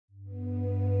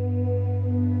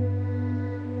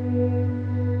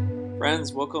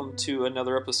friends, welcome to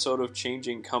another episode of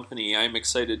Changing Company. I'm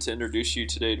excited to introduce you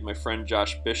today to my friend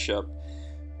Josh Bishop.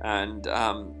 And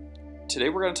today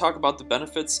we're going to talk about the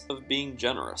benefits of being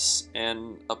generous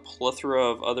and a plethora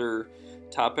of other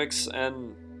topics.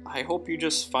 And I hope you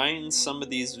just find some of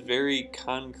these very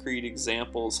concrete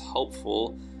examples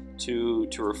helpful to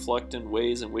reflect in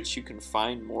ways in which you can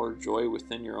find more joy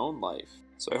within your own life.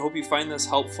 So I hope you find this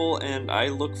helpful, and I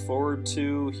look forward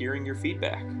to hearing your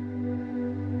feedback.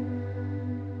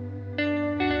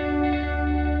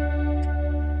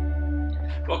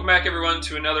 Welcome back, everyone,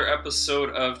 to another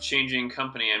episode of Changing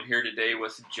Company. I'm here today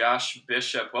with Josh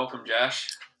Bishop. Welcome, Josh.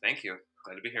 Thank you.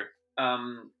 Glad to be here.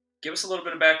 Give us a little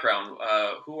bit of background.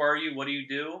 Who are you? What do you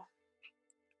do?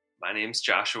 My name's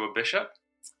Joshua Bishop.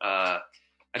 I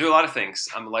do a lot of things.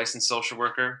 I'm a licensed social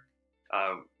worker,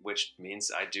 which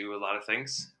means I do a lot of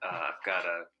things. I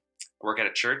work at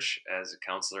a church as a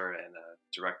counselor and a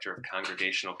director of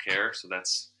congregational care. So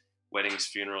that's weddings,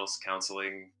 funerals,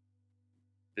 counseling,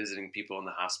 visiting people in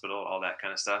the hospital, all that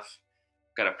kind of stuff.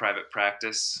 Got a private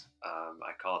practice.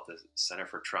 I call it the Center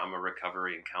for Trauma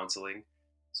Recovery and Counseling.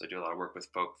 So I do a lot of work with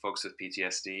folks with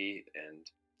PTSD and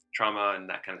trauma and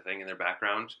that kind of thing in their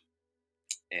background.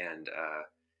 And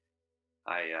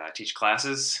I teach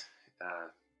classes,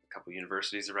 a couple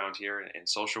universities around here in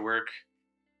social work,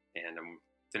 and I'm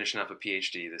finishing up a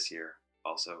PhD this year,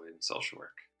 also in social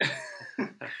work.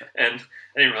 And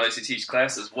I didn't realize you teach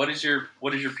classes. What is your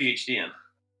PhD in?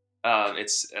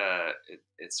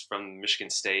 It's from Michigan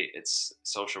State. It's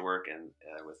social work and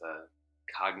with a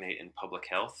cognate in public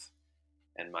health.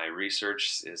 And my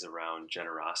research is around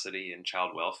generosity and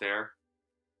child welfare,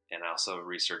 and I also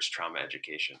research trauma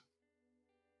education.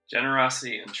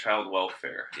 Generosity and child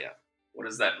welfare. Yeah. What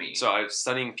does that mean? So I'm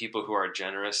studying people who are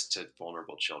generous to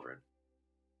vulnerable children,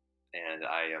 and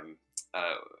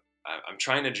I'm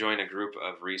trying to join a group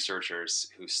of researchers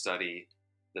who study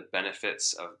the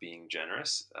benefits of being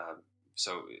generous.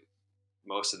 So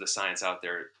most of the science out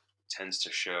there tends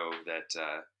to show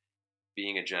that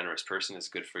being a generous person is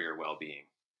good for your well-being.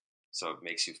 So it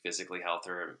makes you physically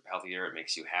healthier, it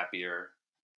makes you happier,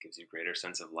 gives you greater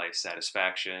sense of life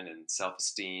satisfaction and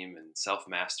self-esteem and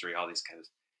self-mastery, all these kinds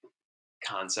of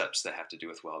concepts that have to do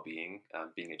with well-being.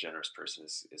 Being a generous person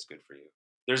is good for you.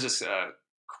 There's this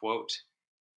quote.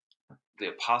 The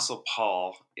Apostle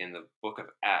Paul in the book of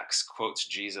Acts quotes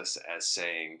Jesus as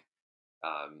saying,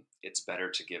 it's better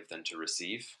to give than to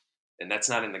receive. And that's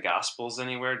not in the Gospels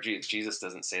anywhere. Jesus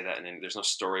doesn't say that. And there's no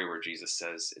story where Jesus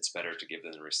says it's better to give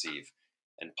than to receive.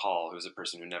 And Paul, who's a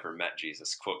person who never met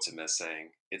Jesus, quotes him as saying,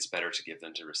 it's better to give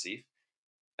than to receive.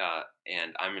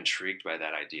 And I'm intrigued by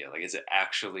that idea. Like, is it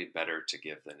actually better to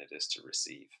give than it is to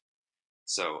receive?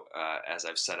 So as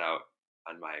I've set out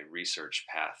on my research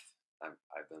path,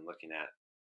 I've been looking at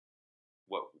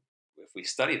what, if we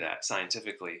study that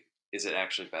scientifically, is it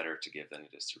actually better to give than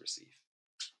it is to receive?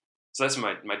 So that's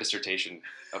my dissertation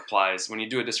applies. When you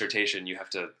do a dissertation, you have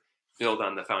to build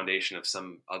on the foundation of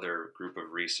some other group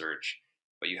of research,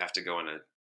 but you have to go in a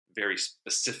very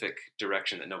specific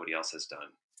direction that nobody else has done.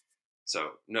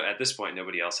 So at this point,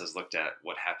 nobody else has looked at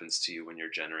what happens to you when you're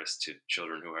generous to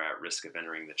children who are at risk of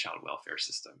entering the child welfare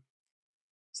system.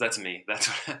 So that's me. That's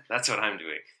what I'm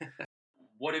doing.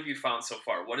 What have you found so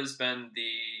far? What has been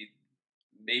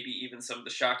maybe even some of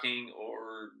the shocking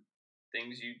or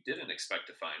things you didn't expect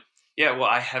to find? Yeah, well,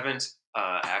 I haven't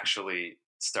actually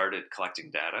started collecting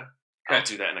data. Okay. I'll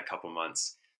do that in a couple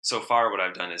months. So far, what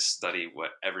I've done is study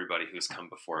what everybody who's come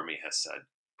before me has said.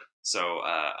 So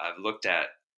I've looked at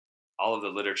all of the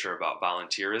literature about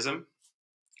volunteerism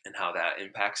and how that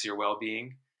impacts your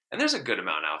well-being. And there's a good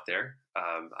amount out there.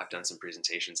 I've done some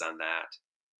presentations on that.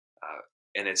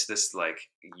 And it's this like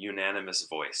unanimous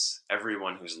voice.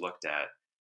 Everyone who's looked at,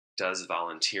 does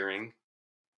volunteering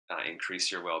increase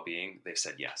your well-being? They've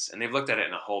said yes. And they've looked at it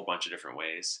in a whole bunch of different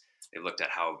ways. They've looked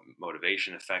at how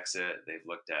motivation affects it. They've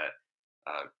looked at,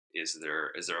 is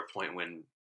there a point when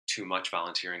too much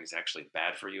volunteering is actually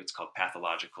bad for you? It's called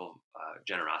pathological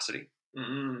generosity.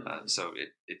 Mm-hmm. So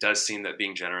it does seem that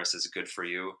being generous is good for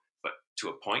you, but to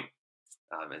a point.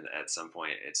 And at some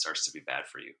point, it starts to be bad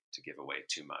for you to give away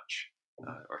too much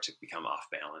or to become off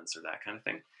balance or that kind of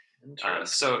thing.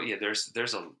 So yeah,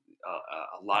 there's a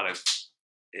lot of.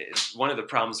 One of the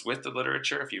problems with the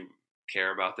literature, if you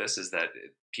care about this, is that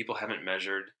people haven't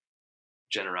measured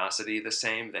generosity the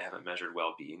same. They haven't measured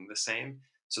well-being the same.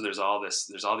 So there's all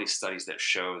these studies that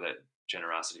show that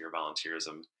generosity or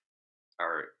volunteerism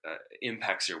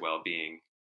impacts your well-being,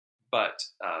 but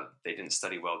they didn't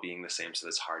study well-being the same, so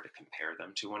it's hard to compare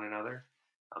them to one another.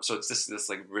 So it's this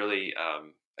like really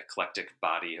eclectic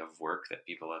body of work that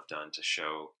people have done to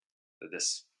show that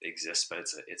this exists, but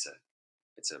it's a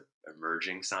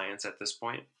emerging science at this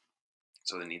point.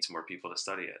 So it needs more people to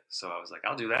study it. So I was like,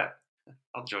 I'll do that.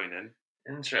 I'll join in.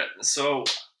 Interesting. So,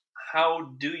 how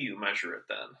do you measure it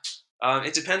then?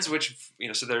 It depends which,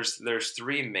 so there's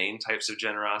three main types of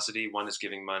generosity. One is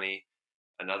giving money.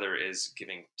 Another is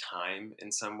giving time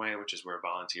in some way, which is where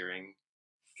volunteering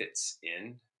fits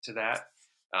in to that.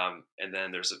 And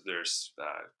then there's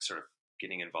sort of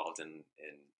getting involved in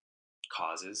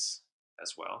causes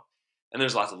as well. And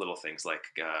there's lots of little things like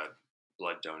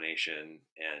blood donation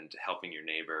and helping your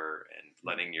neighbor and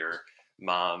letting your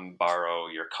mom borrow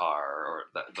your car, or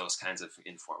those kinds of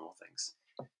informal things.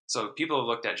 So people have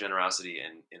looked at generosity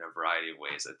in a variety of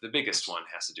ways. The biggest one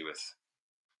has to do with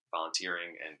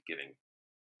volunteering and giving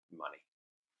money.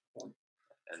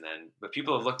 But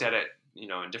people have looked at it,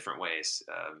 in different ways.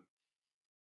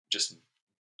 Just,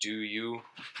 do you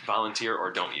volunteer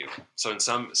or don't you? So in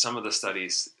some of the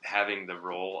studies, having the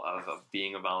role of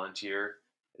being a volunteer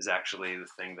is actually the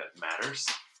thing that matters.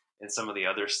 In some of the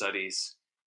other studies,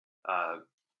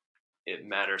 it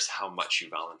matters how much you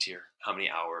volunteer, how many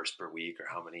hours per week or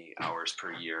how many hours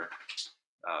per year.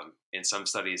 In some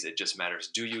studies, it just matters,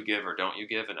 do you give or don't you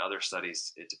give? In other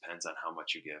studies, it depends on how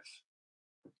much you give.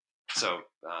 So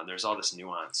there's all this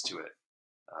nuance to it,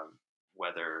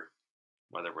 whether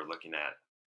we're looking at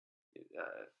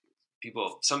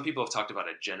some people have talked about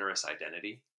a generous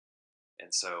identity.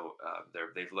 And so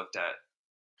they've looked at,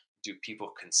 do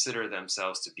people consider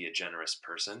themselves to be a generous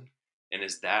person? And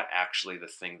is that actually the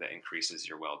thing that increases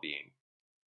your well-being?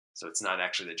 So it's not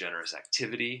actually the generous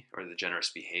activity or the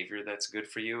generous behavior that's good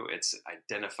for you. It's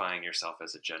identifying yourself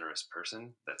as a generous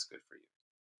person that's good for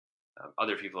you.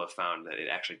 Other people have found that it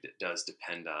actually does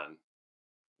depend on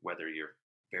whether you're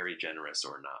very generous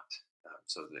or not.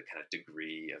 So the kind of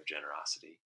degree of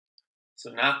generosity.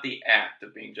 So not the act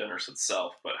of being generous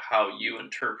itself, but how you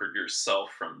interpret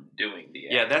yourself from doing the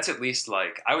act. Yeah, that's at least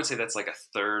I would say that's like a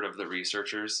third of the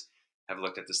researchers have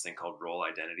looked at this thing called role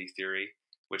identity theory,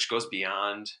 which goes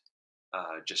beyond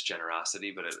just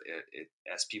generosity, but it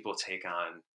as people take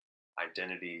on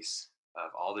identities of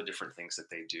all the different things that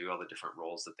they do, all the different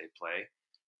roles that they play,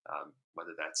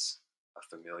 whether that's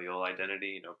a familial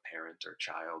identity, parent or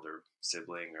child or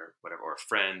sibling or whatever, or a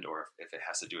friend, or if it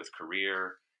has to do with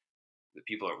career,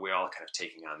 we're all kind of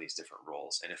taking on these different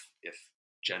roles. And if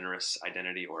generous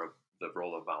identity or the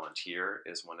role of volunteer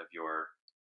is one of your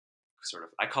sort of,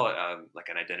 I call it like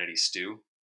an identity stew.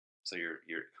 So you're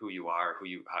who you are,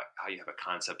 how you have a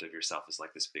concept of yourself is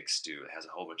like this big stew. It has a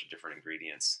whole bunch of different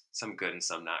ingredients, some good and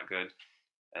some not good,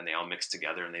 and they all mix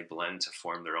together and they blend to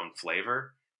form their own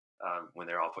flavor when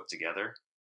they're all put together.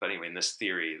 But anyway, in this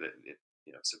theory, that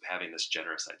so having this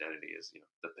generous identity is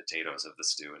the potatoes of the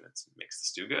stew, and it makes the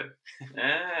stew good.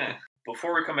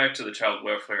 Before we come back to the child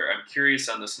welfare, I'm curious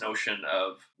on this notion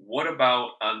of what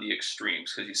about on the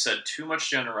extremes? Because you said too much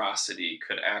generosity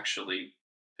could actually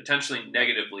potentially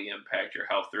negatively impact your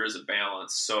health. There is a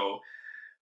balance. So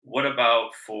what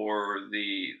about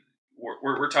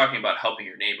we're talking about helping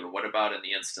your neighbor. What about in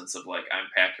the instance of I'm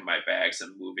packing my bags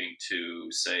and moving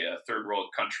to, say, a third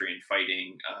world country and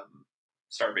fighting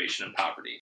starvation and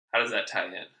poverty? How does that tie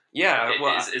in? Yeah,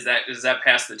 well, does that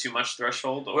pass the too much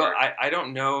threshold? Or? Well, I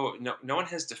don't know. No one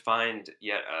has defined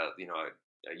yet a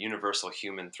universal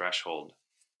human threshold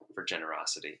for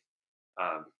generosity.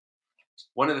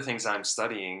 One of the things I'm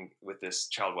studying with this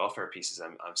child welfare piece is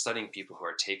I'm studying people who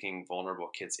are taking vulnerable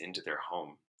kids into their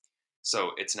home.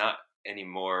 So it's not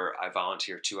anymore, I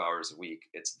volunteer 2 hours a week.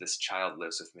 It's this child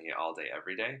lives with me all day,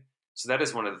 every day. So that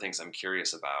is one of the things I'm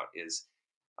curious about, is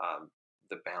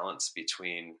the balance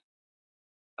between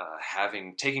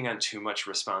taking on too much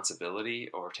responsibility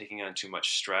or taking on too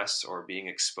much stress or being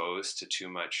exposed to too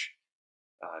much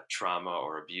trauma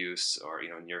or abuse, or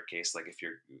in your case, like if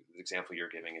you're the example you're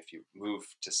giving, if you move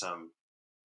to some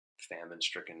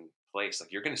famine-stricken place,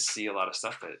 you're going to see a lot of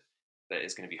stuff that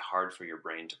is going to be hard for your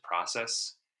brain to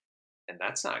process, and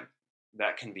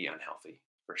that can be unhealthy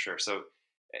for sure. So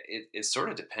it sort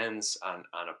of depends on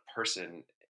a person,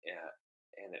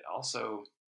 and it also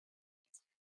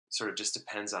sort of just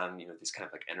depends on these kind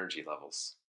of energy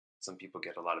levels. Some people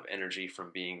get a lot of energy from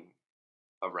being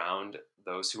around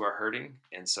those who are hurting,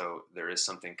 and so there is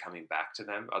something coming back to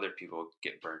them. Other people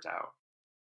get burnt out.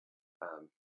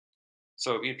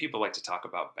 So people like to talk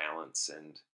about balance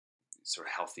and sort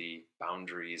of healthy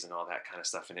boundaries and all that kind of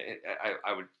stuff, and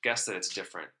I would guess that it's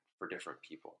different for different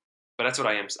people. But that's what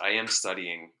I am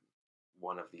studying,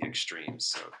 one of the extremes.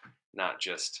 So not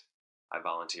just I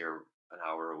volunteer an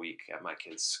hour a week at my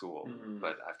kid's school,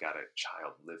 but I've got a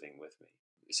child living with me.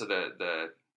 So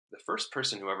the first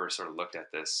person who ever sort of looked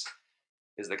at this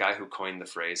is the guy who coined the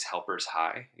phrase "helper's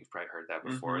high." You've probably heard that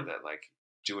before. Mm-hmm. That like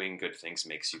doing good things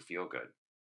makes you feel good.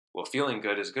 Well, feeling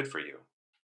good is good for you,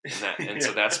 and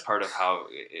so that's part of how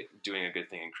doing a good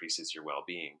thing increases your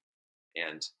well-being,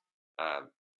 and uh,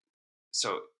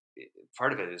 so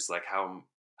part of it is like how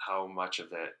much of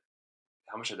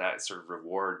that sort of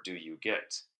reward do you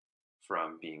get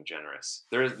from being generous?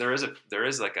 There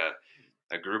is like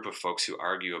a group of folks who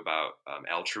argue about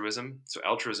altruism. So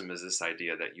altruism is this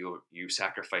idea that you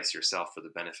sacrifice yourself for the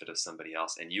benefit of somebody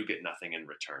else, and you get nothing in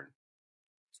return.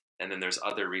 And then there's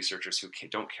other researchers who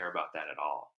don't care about that at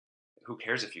all. Who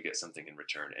cares if you get something in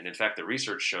return? And in fact, the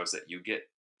research shows that you get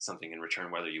something in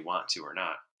return whether you want to or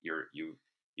not. You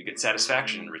get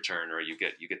satisfaction in return, or you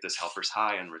get this helper's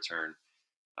high in return.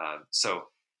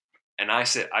 And I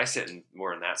sit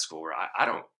more in that school where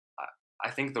I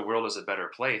think the world is a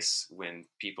better place when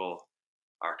people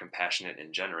are compassionate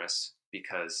and generous,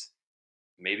 because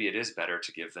maybe it is better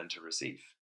to give than to receive.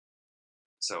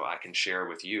 So I can share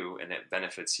with you and it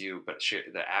benefits you, but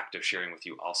the act of sharing with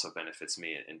you also benefits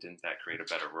me. And didn't that create a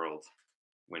better world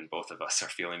when both of us are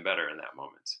feeling better in that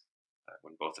moment?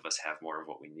 When both of us have more of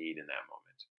what we need in that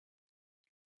moment.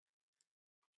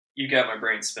 You got my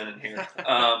brain spinning here.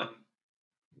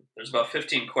 There's about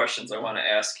 15 questions I want to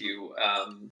ask you.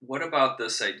 What about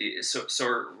this idea?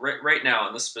 So right now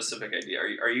on this specific idea,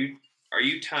 are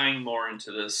you tying more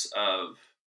into this of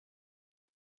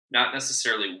not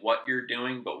necessarily what you're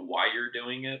doing, but why you're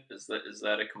doing it? Is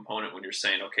that a component when you're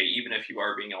saying, okay, even if you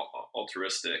are being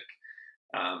altruistic,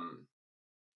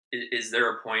 is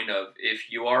there a point of if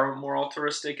you are more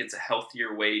altruistic, it's a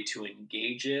healthier way to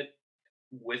engage it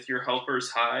with your helper's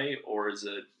high, or is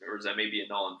that maybe a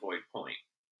null and void point?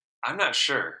 I'm not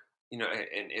sure, and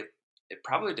it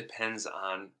probably depends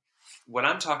on what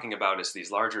I'm talking about is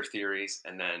these larger theories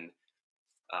and then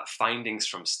findings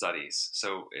from studies.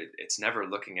 So it's never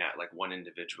looking at like one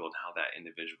individual and how that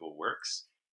individual works.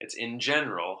 It's in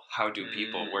general, how do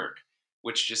people work?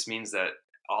 Which just means that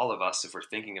all of us, if we're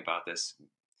thinking about this,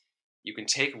 you can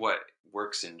take what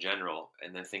works in general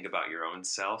and then think about your own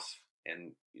self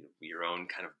and your own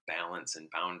kind of balance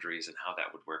and boundaries and how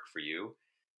that would work for you.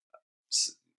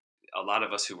 A lot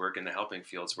of us who work in the helping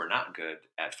fields, we're not good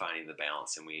at finding the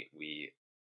balance, and we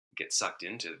get sucked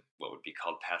into what would be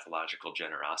called pathological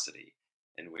generosity,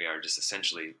 and we are just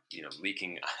essentially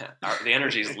leaking the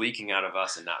energy is leaking out of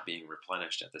us and not being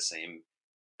replenished at the same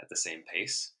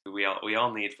pace. We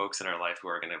all need folks in our life who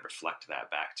are going to reflect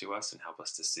that back to us and help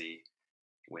us to see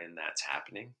when that's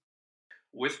happening.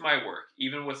 With my work,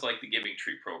 even with like the Giving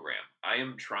Tree program, I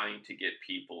am trying to get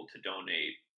people to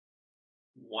donate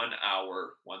 1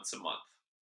 hour once a month.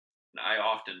 And I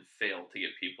often fail to get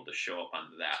people to show up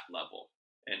on that level.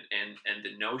 And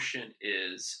the notion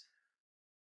is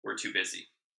we're too busy.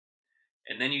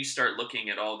 And then you start looking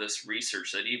at all this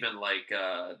research that even like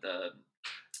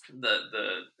in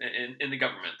the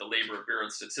government, the Labor Bureau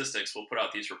of Statistics will put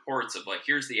out these reports of like,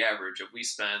 here's the average of we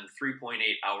spend 3.8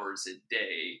 hours a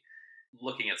day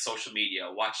looking at social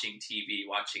media, watching TV,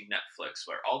 watching Netflix,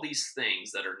 where all these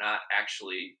things that are not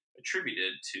actually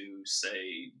attributed to,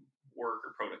 say, work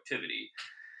or productivity.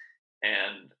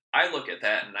 And I look at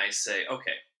that and I say,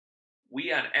 okay,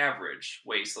 we on average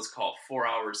waste, let's call it 4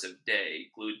 hours a day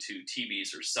glued to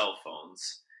TVs or cell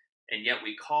phones, and yet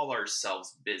we call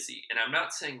ourselves busy. And I'm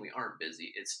not saying we aren't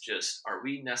busy. It's just, are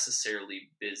we necessarily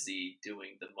busy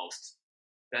doing the most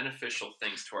beneficial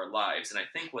things to our lives? And I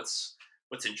think what's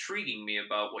intriguing me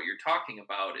about what you're talking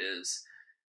about is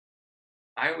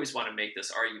I always want to make this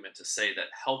argument to say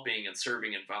that helping and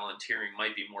serving and volunteering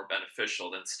might be more beneficial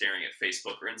than staring at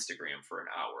Facebook or Instagram for an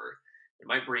hour. It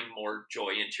might bring more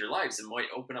joy into your lives and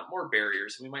might open up more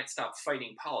barriers. We might stop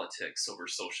fighting politics over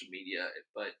social media.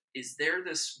 But is there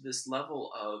this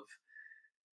level of,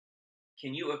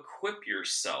 can you equip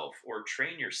yourself or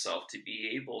train yourself to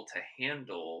be able to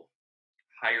handle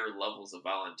higher levels of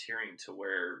volunteering to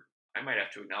where I might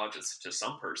have to acknowledge this to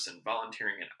some person,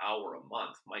 volunteering an hour a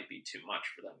month might be too much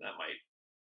for them. That might,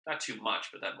 not too much,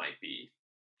 but that might be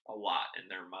a lot in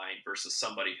their mind versus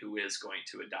somebody who is going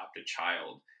to adopt a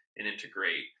child and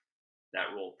integrate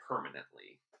that role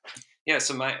permanently. Yeah,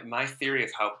 so my theory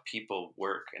of how people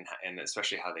work and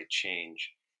especially how they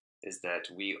change is that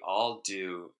we all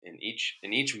do in each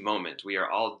moment, we are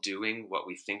all doing what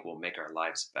we think will make our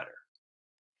lives better.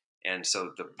 And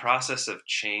so the process of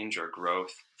change or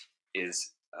growth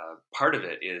is part of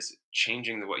it is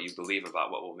changing what you believe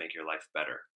about what will make your life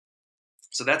better.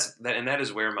 So that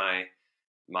is where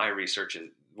my research is,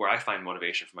 where I find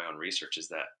motivation for my own research, is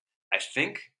that I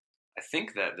think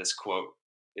that this quote,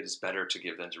 "It is better to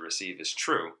give than to receive," is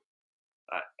true.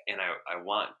 and I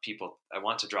want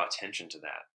to draw attention to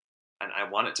that. And I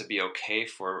want it to be okay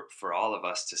for all of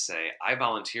us to say, I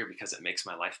volunteer because it makes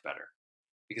my life better.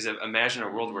 Because imagine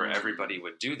a world where everybody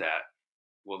would do that.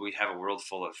 Well, we'd have a world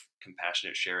full of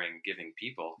compassionate, sharing, giving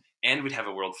people, and we'd have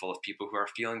a world full of people who are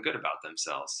feeling good about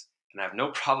themselves. And I have no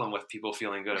problem with people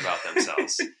feeling good about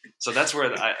themselves. So that's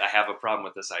where I have a problem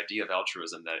with this idea of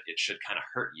altruism, that it should kind of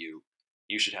hurt you.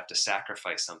 You should have to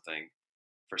sacrifice something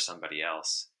for somebody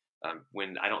else.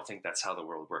 When I don't think that's how the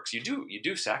world works. You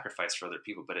do sacrifice for other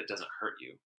people, but it doesn't hurt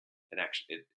you. It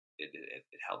actually it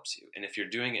helps you. And if you're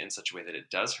doing it in such a way that it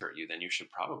does hurt you, then you should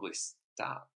probably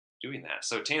stop doing that.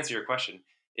 So to answer your question,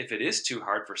 if it is too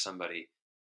hard for somebody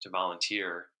to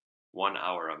volunteer 1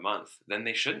 hour a month, then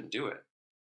they shouldn't do it.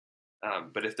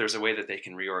 But if there's a way that they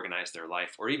can reorganize their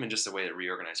life, or even just a way to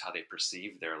reorganize how they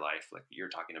perceive their life, like you're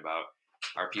talking about,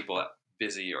 are people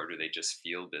busy or do they just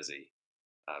feel busy?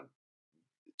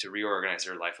 To reorganize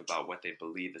their life about what they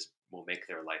believe will make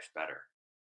their life better.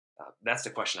 That's the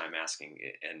question I'm asking,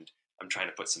 and I'm trying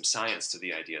to put some science to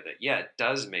the idea that it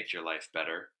does make your life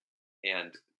better,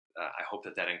 and I hope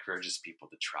that encourages people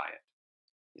to try it.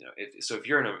 If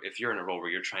you're in a role where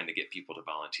you're trying to get people to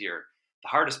volunteer, the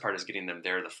hardest part is getting them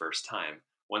there the first time.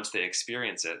 Once they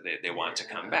experience it, they want to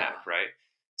come back, right?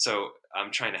 So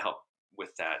I'm trying to help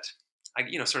with that.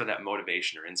 Sort of that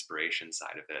motivation or inspiration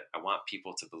side of it. I want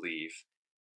people to believe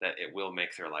that it will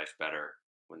make their life better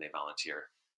when they volunteer.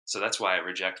 So that's why I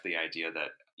reject the idea that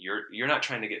you're not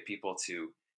trying to get people to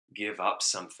give up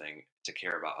something to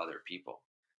care about other people.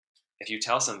 If you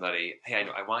tell somebody, hey,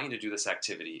 I want you to do this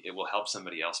activity, it will help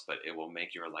somebody else, but it will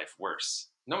make your life worse,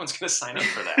 no one's going to sign up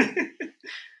for that.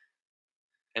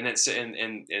 And it's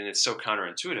so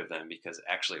counterintuitive then, because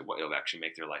actually it'll actually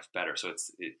make their life better. So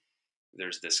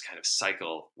there's this kind of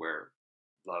cycle where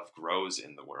love grows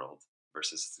in the world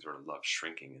versus sort of love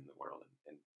shrinking in the world,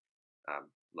 and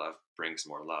love brings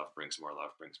more love, brings more love,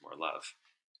 brings more love.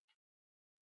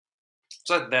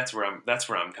 So that's where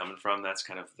I'm coming from. That's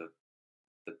kind of the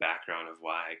background of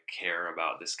why I care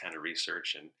about this kind of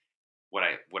research and what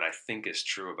I think is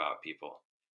true about people,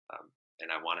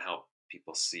 and I want to help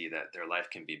people see that their life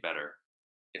can be better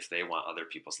if they want other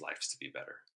people's lives to be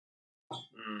better.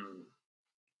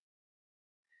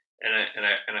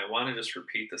 And I want to just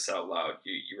repeat this out loud.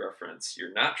 You reference,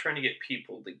 you're not trying to get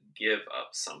people to give up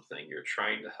something. You're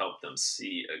trying to help them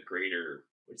see a greater,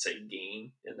 we'd say,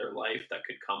 gain in their life that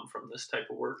could come from this type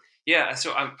of work. Yeah.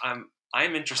 So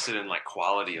I'm interested in like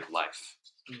quality of life.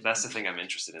 Mm-hmm. That's the thing I'm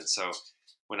interested in. So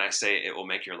when I say it will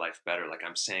make your life better, like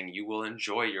I'm saying you will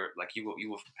enjoy you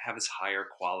will have this higher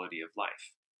quality of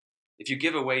life. If you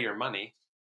give away your money,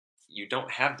 you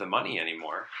don't have the money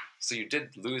anymore. So you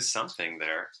did lose something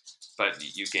there, but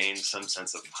you gained some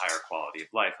sense of higher quality of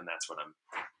life, and that's what I'm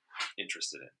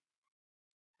interested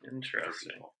in.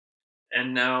 Interesting.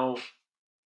 And now,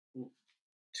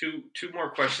 two more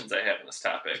questions I have on this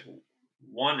topic.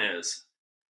 One is,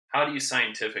 how do you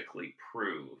scientifically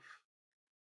prove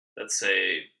that,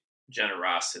 say,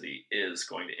 generosity is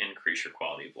going to increase your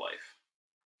quality of life?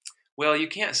 Well, you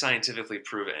can't scientifically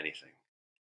prove anything.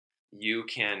 You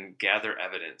can gather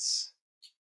evidence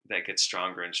that gets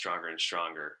stronger and stronger and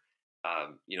stronger.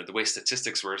 The way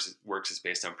statistics works is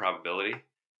based on probability.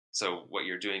 So what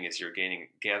you're doing is you're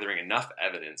gathering enough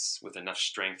evidence with enough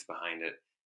strength behind it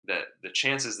that the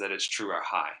chances that it's true are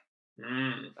high.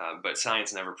 But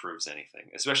science never proves anything,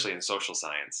 especially in social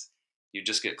science. You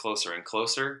just get closer and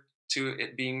closer to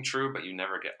it being true, but you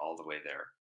never get all the way there.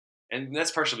 And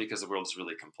that's partially because the world is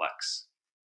really complex.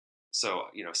 So,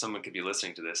 someone could be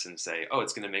listening to this and say, oh,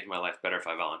 it's going to make my life better if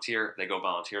I volunteer. They go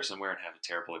volunteer somewhere and have a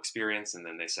terrible experience. And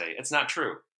then they say, it's not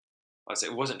true. I say,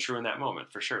 it wasn't true in that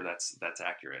moment. For sure, that's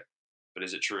accurate. But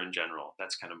is it true in general?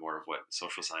 That's kind of more of what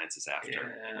social science is after.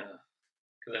 Yeah.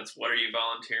 Because that's, what are you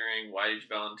volunteering? Why did you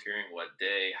volunteering? What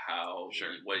day? How? Sure.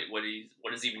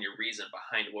 What is even your reason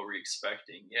behind it? What were you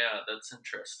expecting? Yeah, that's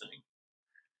interesting.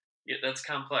 Yeah, that's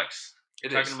complex.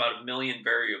 You're talking about a million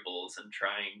variables and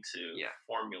trying to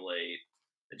formulate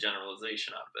a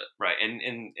generalization out of it. Right. And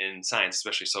in science,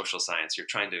 especially social science, you're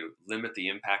trying to limit the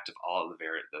impact of all of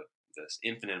this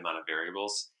infinite amount of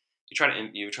variables. You try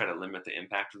to limit the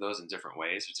impact of those in different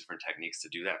ways. There's different techniques to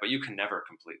do that, but you can never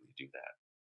completely do that.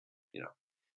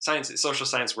 Social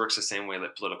science works the same way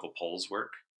that political polls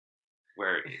work,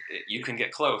 where you can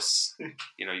get close.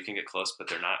 You can get close,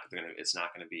 but it's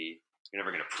not going to be. You're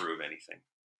never going to prove anything.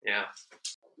 Yeah.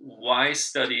 Why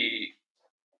study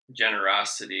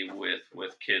generosity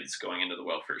with kids going into the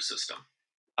welfare system?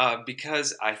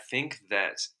 Because I think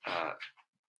that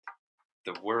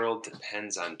the world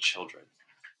depends on children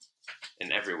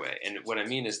in every way. And what I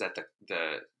mean is that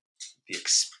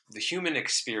the human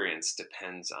experience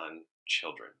depends on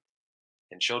children.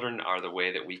 And children are the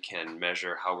way that we can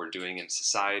measure how we're doing in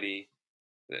society.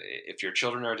 If your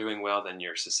children are doing well, then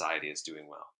your society is doing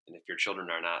well. And if your children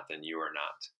are not, then you are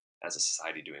not, as a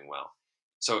society, doing well.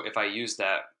 So if I use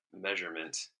that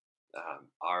measurement,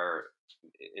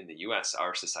 in the U.S.,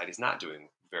 our society is not doing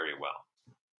very well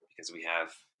because we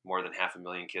have more than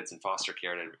 500,000 kids in foster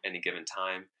care at any given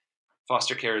time.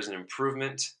 Foster care is an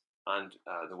improvement on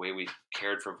the way we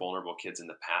cared for vulnerable kids in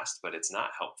the past, but it's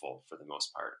not helpful for the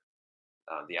most part.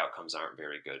 The outcomes aren't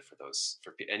very good for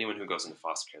anyone who goes into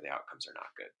foster care. The outcomes are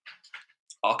not good.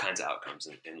 All kinds of outcomes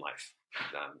in life.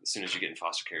 As soon as you get in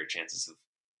foster care, your chances of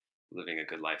living a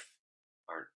good life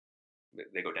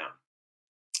they go down.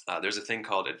 There's a thing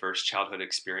called adverse childhood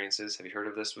experiences. Have you heard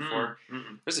of this before?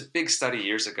 There's a big study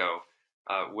years ago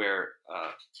where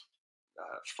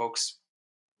folks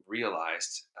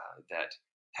realized that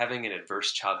having an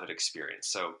adverse childhood experience,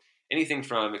 so anything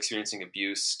from experiencing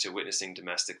abuse to witnessing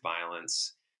domestic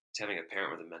violence to having a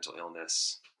parent with a mental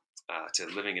illness to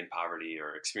living in poverty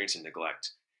or experiencing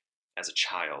neglect as a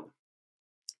child,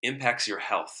 impacts your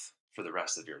health for the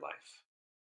rest of your life.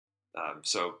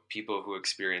 So people who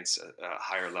experience a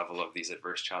higher level of these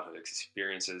adverse childhood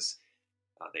experiences,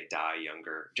 they die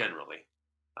younger generally.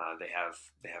 They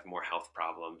have more health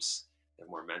problems. They have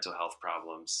more mental health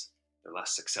problems. They're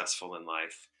less successful in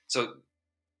life. So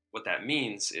what that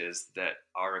means is that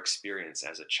our experience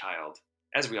as a child,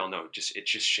 as we all know, it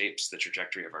just shapes the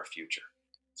trajectory of our future.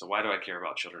 So why do I care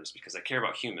about children? It's because I care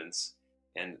about humans,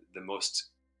 and the most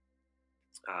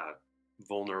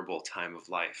vulnerable time of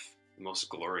life, the most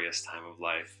glorious time of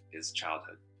life is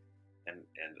childhood. And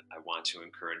I want to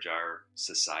encourage our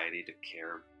society to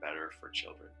care better for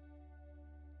children.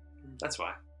 That's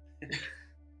why.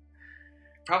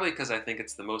 Probably because I think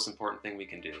it's the most important thing we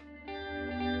can do.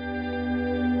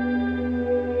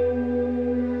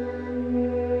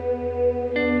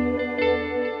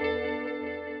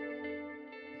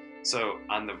 So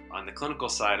on the clinical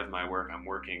side of my work, I'm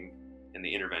working in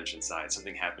the intervention side.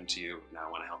 Something happened to you, now I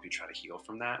want to help you try to heal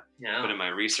from that. Yeah. But in my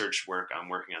research work, I'm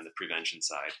working on the prevention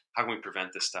side. How can we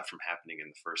prevent this stuff from happening in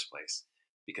the first place?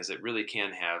 Because it really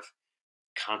can have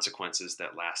consequences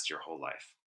that last your whole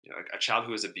life. You know, a child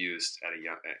who is abused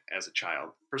as a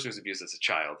child, person who's abused as a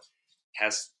child,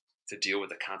 has to deal with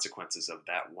the consequences of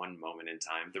that one moment in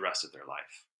time the rest of their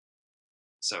life.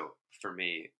 So for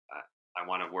me,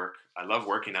 I love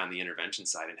working on the intervention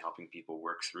side and helping people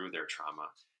work through their trauma,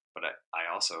 but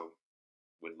I also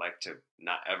would like to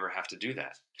not ever have to do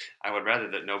that. I would rather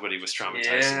that nobody was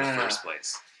traumatized in the first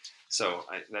place. So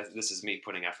this is me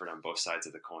putting effort on both sides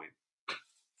of the coin.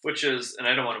 Which is, and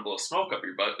I don't want to blow smoke up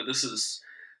your butt, but this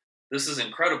is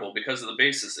incredible because of the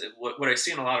basis. What I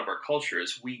see in a lot of our culture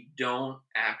is we don't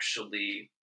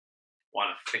actually want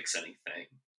to fix anything.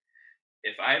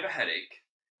 If I have a headache,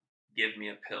 give me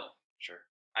a pill. Sure.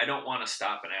 I don't want to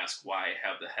stop and ask why I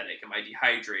have the headache. Am I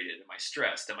dehydrated? Am I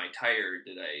stressed? Am I tired?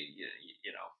 Did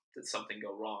did something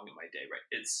go wrong in my day?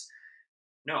 Right?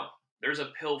 No, there's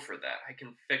a pill for that. I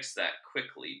can fix that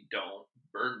quickly. Don't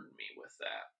burden me with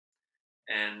that.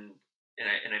 And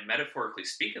I metaphorically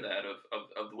speak of that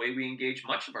of the way we engage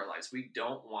much of our lives. We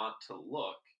don't want to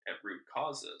look at root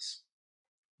causes.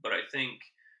 But I think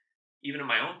even in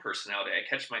my own personality, I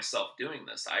catch myself doing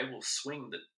this. I will swing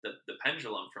the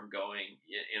pendulum from going,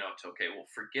 to, okay, well,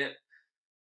 forget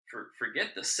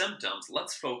the symptoms.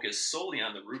 Let's focus solely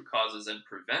on the root causes and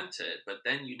prevent it. But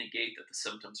then you negate that the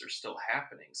symptoms are still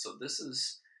happening. So this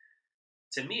is,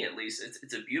 to me at least,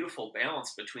 it's a beautiful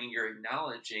balance between you're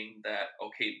acknowledging that,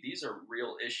 okay, these are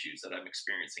real issues that I'm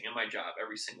experiencing in my job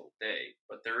every single day,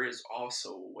 but there is also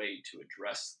a way to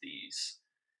address these,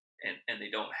 and they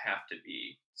don't have to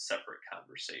be separate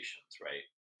conversations, right?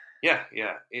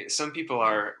 Yeah. Some people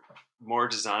are more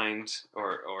designed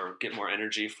or get more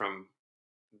energy from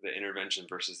the intervention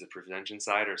versus the prevention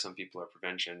side, or some people are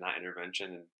prevention, not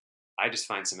intervention. And I just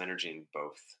find some energy in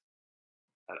both.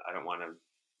 I don't want to,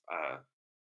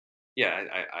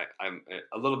 I'm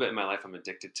a little bit in my life, I'm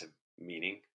addicted to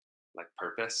meaning, like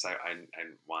purpose. I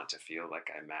want to feel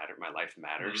like I matter, my life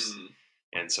matters.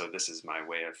 And so this is my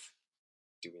way of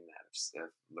doing that, of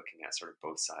looking at sort of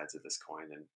both sides of this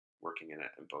coin and working in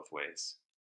it in both ways.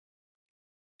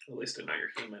 At least I know you're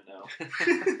human now.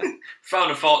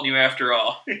 Found a fault in you after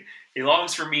all. He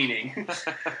longs for meaning.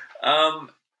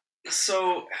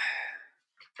 So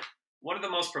one of the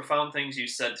most profound things you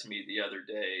said to me the other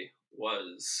day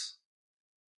was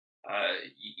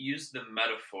use the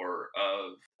metaphor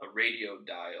of a radio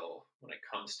dial when it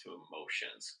comes to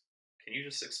emotions. Can you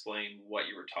just explain what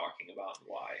you were talking about and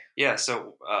why? Yeah,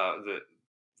 so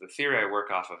the theory I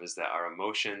work off of is that our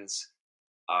emotions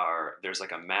there's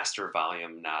like a master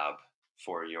volume knob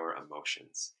for your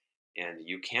emotions, and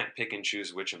you can't pick and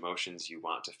choose which emotions you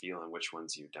want to feel and which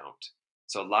ones you don't.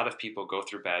 So a lot of people go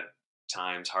through bad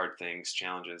times, hard things,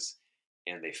 challenges,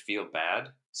 and they feel bad,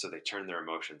 so they turn their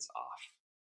emotions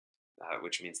off.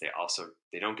 Which means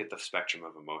they don't get the spectrum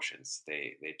of emotions.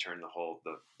 They turn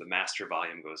the master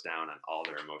volume goes down on all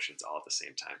their emotions all at the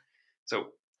same time. So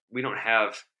we don't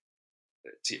have.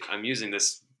 I'm using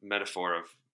this metaphor of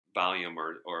volume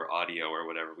or audio or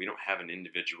whatever. We don't have an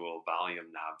individual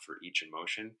volume knob for each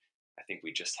emotion. I think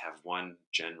we just have one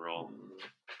general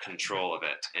control of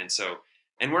it.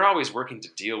 And we're always working to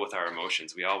deal with our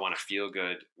emotions. We all want to feel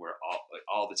good. We're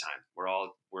all the time. We're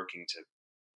all working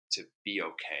to be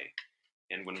okay.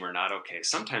 And when we're not okay,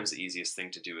 sometimes the easiest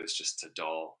thing to do is just to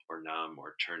dull or numb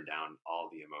or turn down all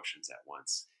the emotions at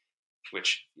once,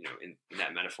 which, in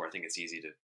that metaphor, I think it's easy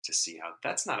to see how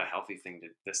that's not a healthy thing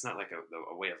that's not like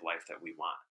a way of life that we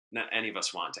want. Not any of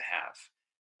us want to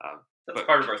have. That's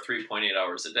part of our 3.8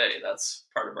 hours a day. That's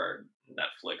part of our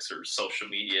Netflix or social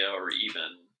media, or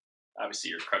even, obviously,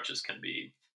 your crutches can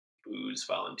be booze,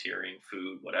 volunteering,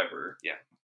 food, whatever. Yeah.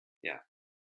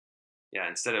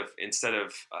 Instead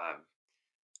of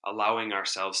allowing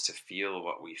ourselves to feel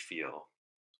what we feel,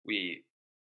 we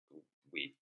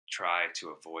try to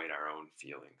avoid our own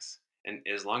feelings. And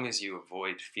as long as you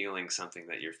avoid feeling something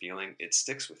that you're feeling, it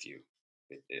sticks with you.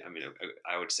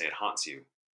 I would say it haunts you.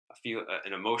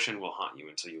 An emotion will haunt you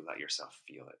until you let yourself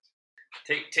feel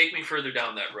it. Take me further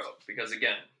down that road, because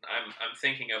again, I'm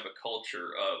thinking of a culture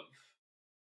of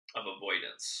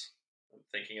avoidance. I'm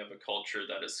thinking of a culture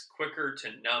that is quicker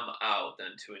to numb out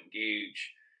than to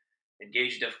engage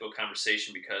difficult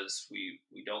conversation, because we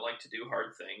don't like to do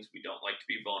hard things. We don't like to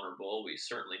be vulnerable. We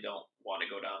certainly don't want to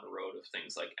go down the road of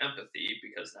things like empathy,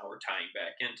 because now we're tying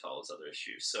back into all those other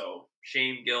issues. So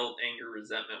shame, guilt, anger,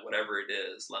 resentment, whatever it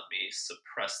is, let me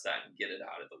suppress that and get it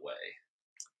out of the way.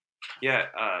 Yeah.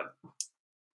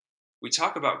 We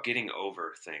talk about getting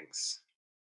over things,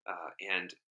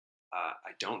 and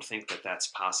I don't think that that's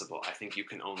possible. I think you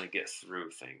can only get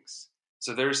through things.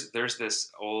 So there's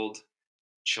this old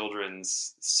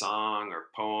children's song or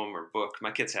poem or book. My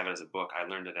kids have it as a book. I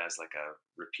learned it as like a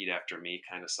repeat after me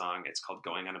kind of song. It's called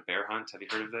Going on a Bear Hunt. Have you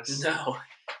heard of this? No.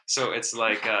 So it's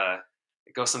like,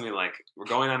 it goes something like, we're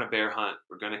going on a bear hunt.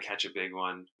 We're going to catch a big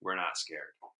one. We're not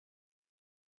scared.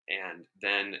 And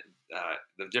then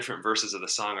the different verses of the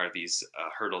song are these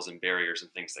hurdles and barriers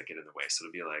and things that get in the way. So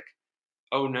it'll be like,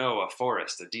 oh no, a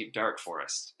forest, a deep, dark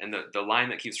forest. And the line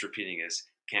that keeps repeating is,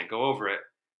 can't go over it,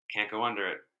 can't go under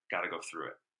it, got to go through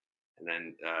it. And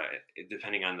then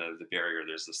depending on the barrier,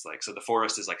 there's this so the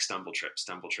forest is like stumble, trip,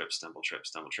 stumble, trip, stumble, trip,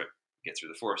 stumble, trip. Get through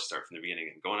the forest, start from the beginning.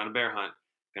 And going on a bear hunt,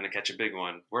 going to catch a big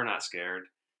one. We're not scared.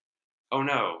 Oh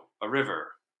no, a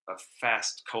river, a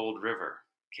fast, cold river.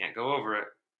 Can't go over it,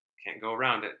 can't go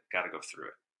around it, got to go through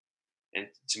it. And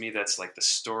to me, that's like the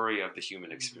story of the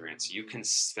human experience. You can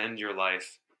spend your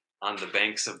life on the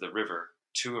banks of the river,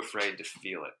 too afraid to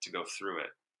feel it, to go through it.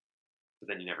 But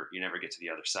then you never get to the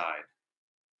other side,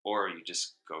 or you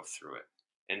just go through it.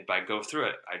 And by go through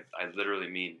it, I literally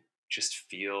mean just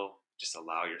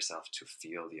allow yourself to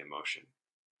feel the emotion,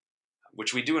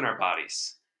 which we do in our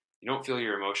bodies. You don't feel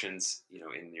your emotions,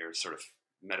 in your sort of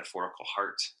metaphorical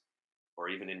heart or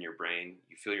even in your brain.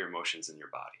 You feel your emotions in your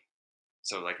body.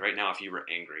 So like right now, if you were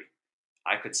angry,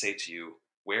 I could say to you,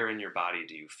 where in your body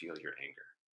do you feel your anger?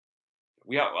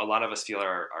 A lot of us feel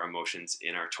our emotions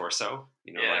in our torso,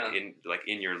 like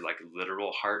in your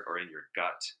literal heart or in your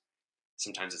gut.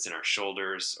 Sometimes it's in our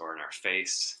shoulders or in our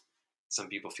face. Some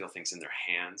people feel things in their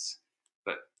hands.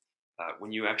 But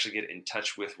when you actually get in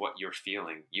touch with what you're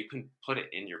feeling, you can put it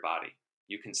in your body.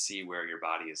 You can see where your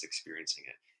body is experiencing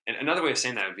it. And another way of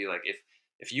saying that would be like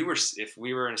if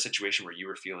we were in a situation where you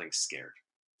were feeling scared,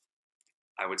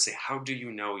 I would say, how do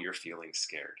you know you're feeling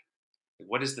scared?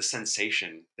 What is the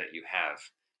sensation that you have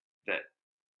that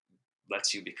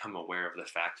lets you become aware of the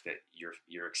fact that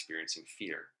you're experiencing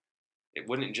fear? It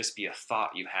wouldn't just be a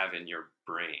thought you have in your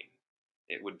brain.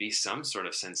 It would be some sort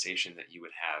of sensation that you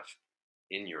would have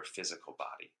in your physical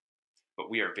body. But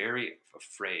we are very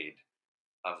afraid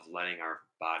of letting our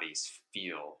bodies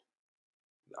feel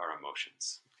our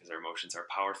emotions, because our emotions are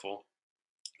powerful.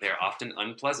 They are often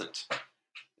unpleasant.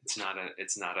 It's not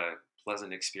a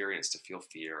pleasant experience to feel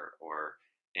fear or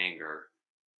anger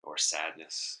or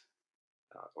sadness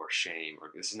or shame.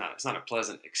 It's not a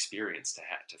pleasant experience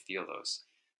to feel those.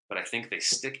 But I think they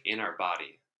stick in our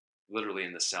body, literally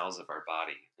in the cells of our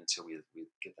body, until we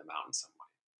get them out in some way.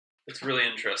 It's really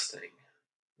interesting.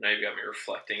 Now you've got me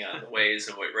reflecting on the ways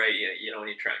and what, right? When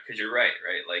you try, because you're right,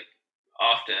 right? Like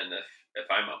often, if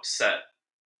I'm upset,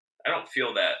 I don't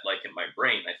feel that like in my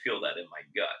brain. I feel that in my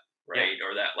gut, right?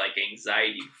 Or that like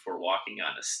anxiety before walking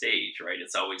on a stage, right?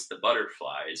 It's always the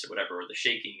butterflies or whatever, or the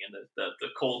shaking and the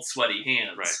cold, sweaty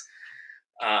hands.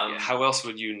 Right. How else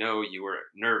would you know you were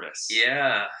nervous?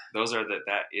 Yeah.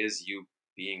 That is you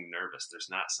being nervous. There's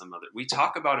not some other. We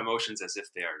talk about emotions as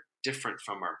if they are different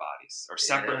from our bodies or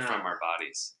separate from our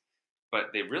bodies,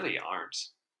 but they really aren't.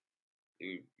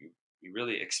 You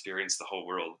really experience the whole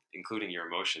world, including your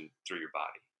emotion, through your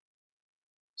body.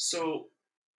 So,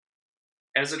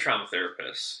 as a trauma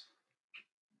therapist,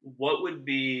 what would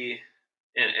be,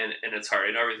 and it's hard,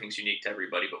 and everything's unique to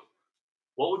everybody, but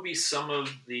what would be some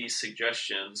of the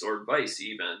suggestions or advice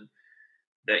even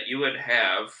that you would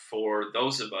have for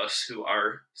those of us who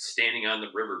are standing on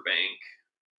the riverbank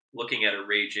looking at a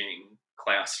raging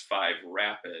class 5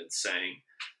 rapid saying,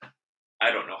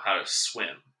 I don't know how to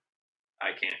swim.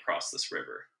 I can't cross this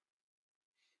river.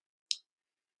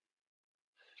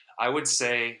 I would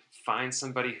say find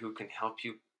somebody who can help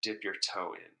you dip your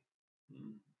toe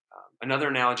in. Another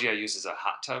analogy I use is a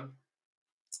hot tub.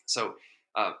 So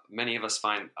many of us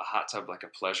find a hot tub like a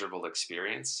pleasurable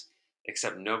experience,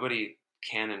 except nobody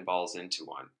cannonballs into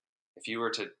one. If you were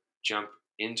to jump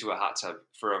into a hot tub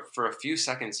for a few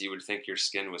seconds, you would think your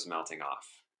skin was melting off,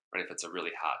 right? If it's a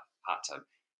really hot tub,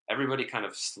 everybody kind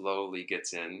of slowly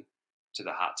gets in to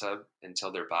the hot tub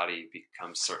until their body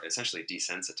becomes essentially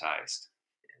desensitized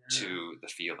to the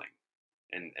feeling,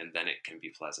 and then it can be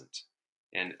pleasant.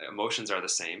 And emotions are the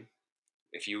same.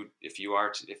 If you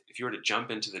were to jump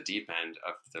into the deep end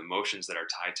of the emotions that are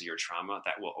tied to your trauma,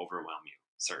 that will overwhelm you,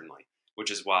 certainly.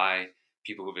 Which is why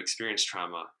people who've experienced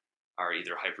trauma are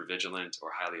either hypervigilant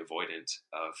or highly avoidant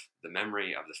of the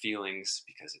memory of the feelings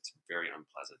because it's very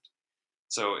unpleasant.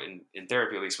 So in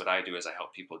therapy, at least what I do is I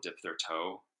help people dip their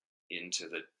toe into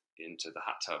the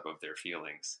hot tub of their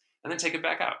feelings and then take it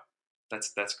back out.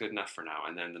 That's good enough for now.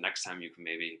 And then the next time you can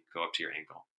maybe go up to your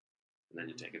ankle, and then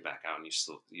you take it back out, and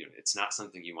it's not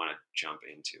something you want to jump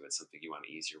into. It's something you want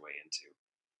to ease your way into,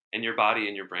 and your body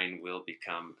and your brain will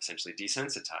become essentially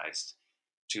desensitized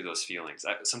to those feelings.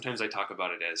 Sometimes I talk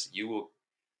about it as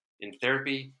in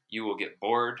therapy, you will get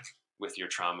bored with your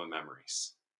trauma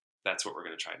memories. That's what we're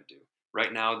going to try to do.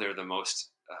 Right now, they're the most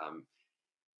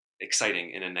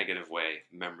exciting, in a negative way,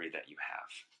 memory that you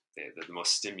have. They're the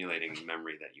most stimulating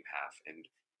memory that you have, and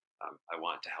I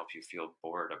want to help you feel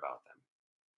bored about them.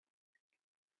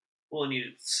 Well, and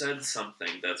you said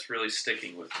something that's really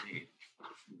sticking with me.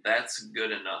 That's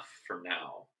good enough for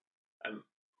now.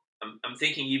 I'm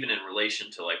thinking even in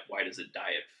relation to like, why does a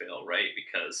diet fail, right?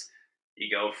 Because you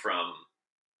go from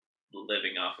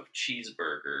living off of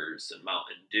cheeseburgers and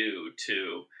Mountain Dew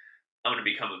to I'm going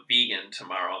to become a vegan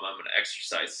tomorrow. I'm going to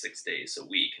exercise 6 days a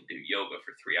week and do yoga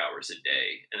for 3 hours a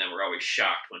day. And then we're always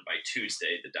shocked when by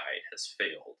Tuesday the diet has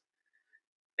failed.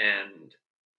 And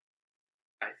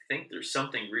I think there's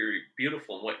something really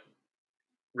beautiful in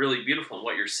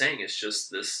what you're saying. Is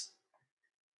just this.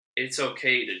 It's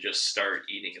okay to just start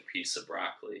eating a piece of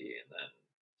broccoli and then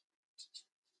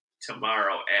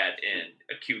tomorrow add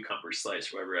in a cucumber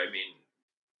slice, whatever. I mean,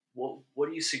 what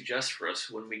do you suggest for us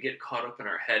when we get caught up in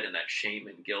our head in that shame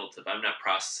and guilt of I'm not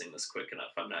processing this quick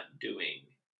enough, I'm not doing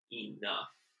enough?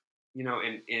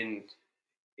 In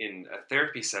a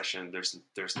therapy session,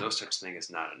 there's no such thing as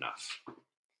not enough.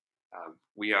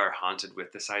 We are haunted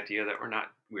with this idea that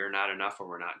we're not enough, or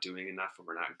we're not doing enough, or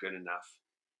we're not good enough.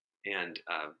 And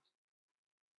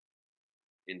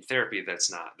in therapy,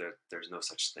 there's no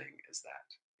such thing as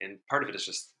that. And part of it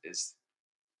is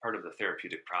part of the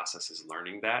therapeutic process is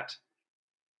learning that,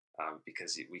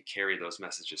 because we carry those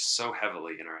messages so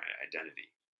heavily in our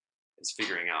identity. It's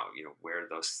figuring out where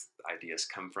those ideas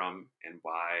come from and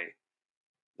why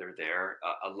they're there.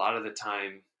 A lot of the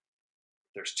time,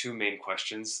 there's two main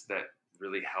questions that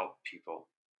really help people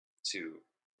to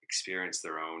experience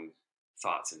their own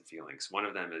thoughts and feelings. One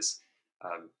of them is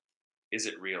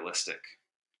it realistic?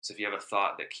 So if you have a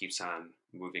thought that keeps on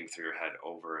moving through your head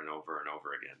over and over and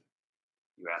over again,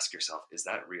 you ask yourself, is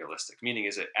that realistic? Meaning,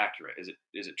 is it accurate?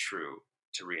 Is it true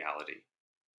to reality?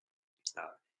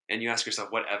 And you ask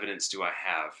yourself, what evidence do I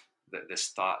have that this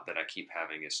thought that I keep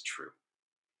having is true?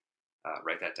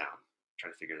 Write that down. Try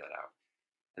to figure that out.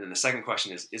 And then the second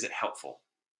question is it helpful?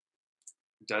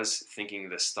 Does thinking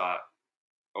this thought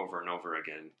over and over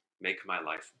again make my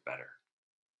life better?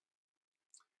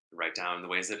 Write down the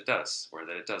ways that it does or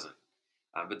that it doesn't.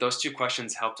 But those two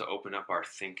questions help to open up our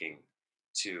thinking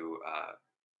so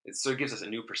it gives us a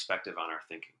new perspective on our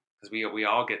thinking, because we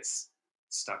all get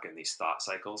stuck in these thought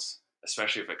cycles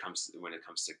especially when it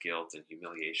comes to guilt and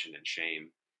humiliation and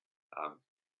shame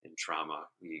and trauma.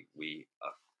 We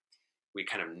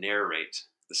kind of narrate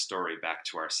the story back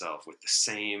to ourselves with the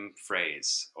same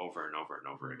phrase over and over and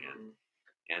over again.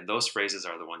 And those phrases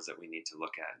are the ones that we need to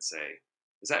look at and say,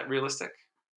 is that realistic?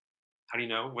 How do you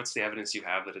know? What's the evidence you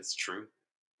have that it's true?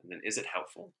 And then, is it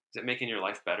helpful? Is it making your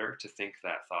life better to think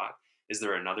that thought? Is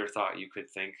there another thought you could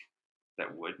think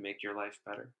that would make your life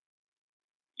better?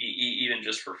 Even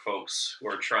just for folks who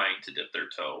are trying to dip their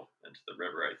toe into the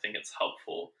river, I think it's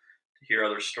helpful to hear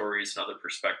other stories and other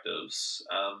perspectives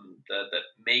that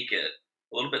make it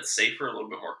a little bit safer, a little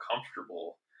bit more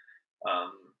comfortable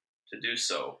to do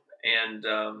so. And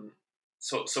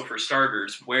so for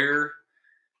starters, where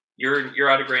you're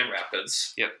out of Grand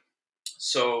Rapids. Yep.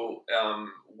 So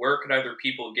where could either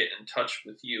people get in touch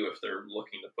with you if they're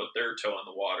looking to put their toe in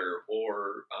the water,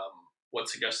 or what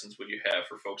suggestions would you have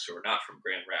for folks who are not from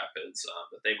Grand Rapids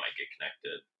that they might get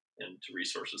connected into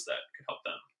resources that could help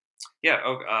them?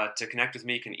 Yeah. To connect with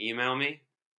me, you can email me,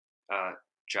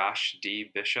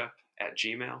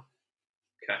 joshdbishop@gmail.com.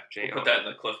 Okay. We'll put that in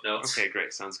the cliff notes. Okay,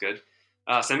 great. Sounds good.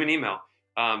 Send me an email.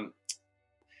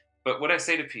 But what I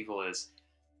say to people is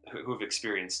who have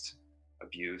experienced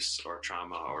abuse or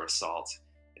trauma or assault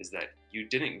is that you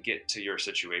didn't get to your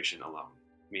situation alone.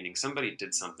 Meaning somebody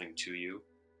did something to you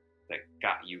that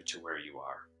got you to where you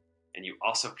are. And you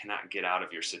also cannot get out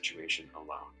of your situation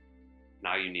alone.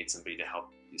 Now you need somebody to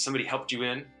help. Somebody helped you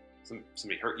in.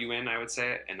 Somebody hurt you in, I would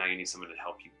say. And now you need someone to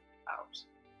help you out.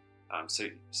 So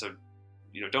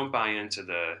don't buy into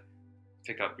the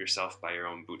pick up yourself by your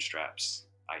own bootstraps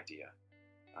idea.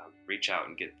 Reach out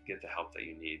and get the help that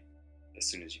you need as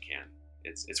soon as you can.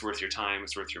 It's worth your time.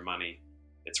 It's worth your money.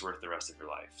 It's worth the rest of your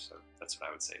life. So that's what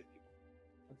I would say to people.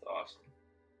 That's awesome.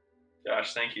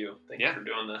 Josh, thank you. Thank you for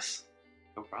doing this.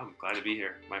 No problem. Glad to be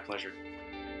here. My pleasure.